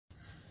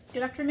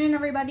Good afternoon,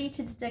 everybody.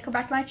 Come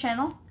back to my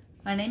channel.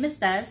 My name is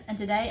Des, and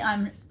today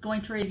I'm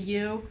going to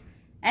review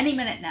Any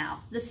Minute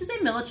Now. This is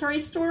a military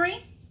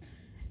story.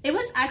 It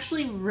was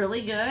actually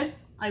really good.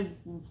 I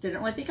didn't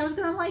really think I was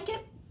going to like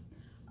it,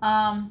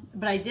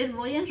 but I did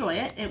really enjoy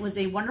it. It was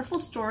a wonderful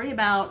story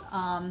about,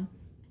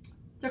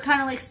 they're kind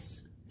of like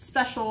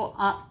special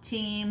op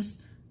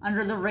teams,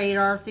 under the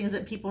radar, things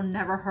that people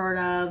never heard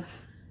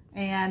of,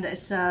 and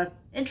it's an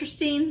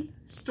interesting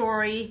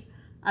story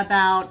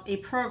about a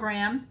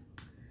program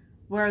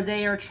where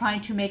they are trying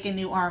to make a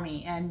new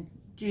army and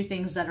do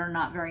things that are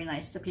not very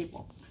nice to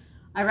people.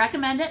 I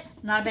recommend it.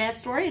 Not a bad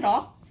story at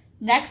all.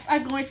 Next,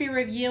 I'm going to be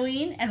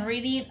reviewing and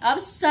reading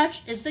Of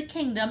Such Is the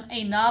Kingdom,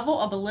 a novel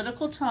of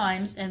political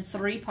times in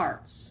 3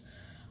 parts.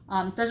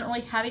 It doesn't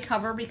really have a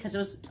cover because it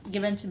was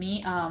given to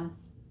me,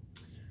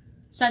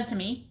 sent to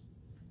me.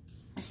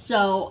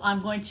 So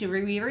I'm going to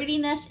be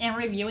reading this and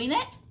reviewing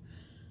it.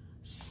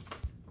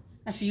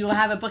 If you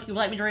have a book you would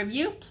like me to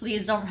review,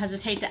 please don't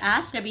hesitate to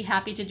ask. I'd be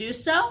happy to do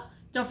so.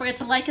 Don't forget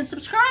to like and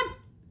subscribe.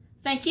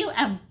 Thank you,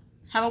 and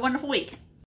have a wonderful week.